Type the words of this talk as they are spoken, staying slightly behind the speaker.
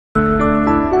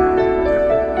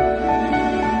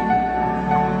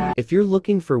If you're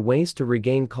looking for ways to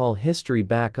regain call history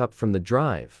backup from the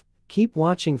drive, keep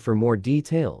watching for more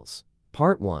details.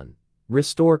 Part 1.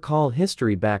 Restore call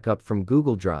history backup from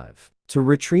Google Drive. To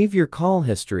retrieve your call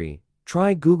history,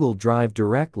 try Google Drive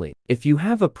directly. If you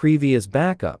have a previous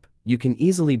backup, you can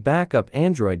easily backup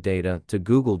Android data to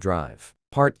Google Drive.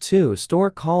 Part 2. Store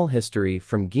call history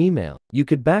from Gmail. You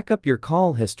could backup your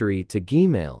call history to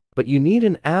Gmail, but you need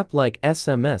an app like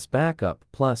SMS Backup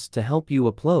Plus to help you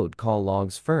upload call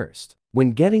logs first.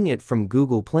 When getting it from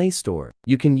Google Play Store,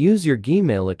 you can use your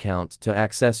Gmail account to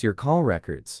access your call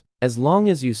records, as long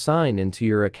as you sign into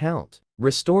your account.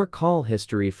 Restore call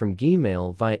history from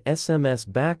Gmail via SMS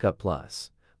Backup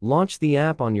Plus. Launch the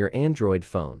app on your Android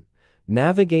phone.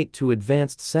 Navigate to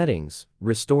Advanced Settings,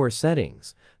 Restore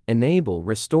Settings. Enable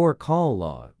Restore Call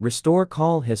Log. Restore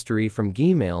call history from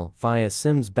Gmail via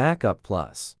SMS Backup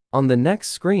Plus. On the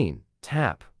next screen,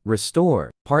 tap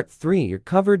Restore. Part 3.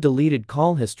 Recover deleted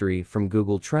call history from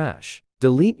Google Trash.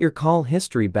 Delete your call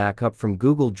history backup from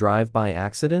Google Drive by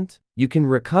accident? You can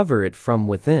recover it from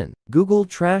within. Google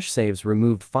Trash saves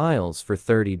removed files for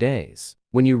 30 days.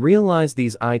 When you realize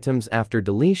these items after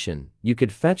deletion, you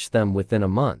could fetch them within a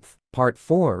month. Part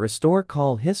 4. Restore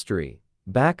call history.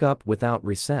 Backup without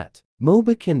reset.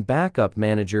 Mobikin Backup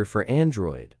Manager for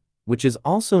Android, which is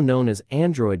also known as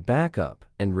Android Backup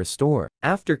and Restore.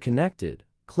 After connected,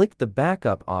 click the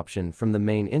backup option from the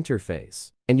main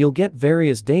interface, and you'll get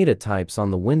various data types on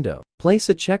the window. Place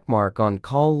a checkmark on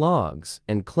call logs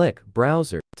and click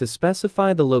Browser to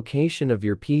specify the location of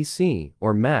your PC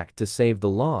or Mac to save the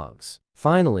logs.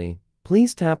 Finally,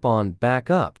 please tap on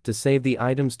Backup to save the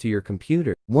items to your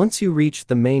computer. Once you reach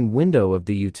the main window of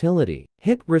the utility,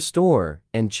 hit Restore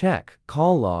and check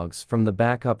call logs from the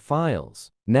backup files.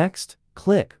 Next,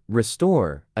 click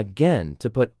Restore again to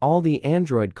put all the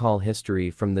Android call history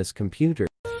from this computer.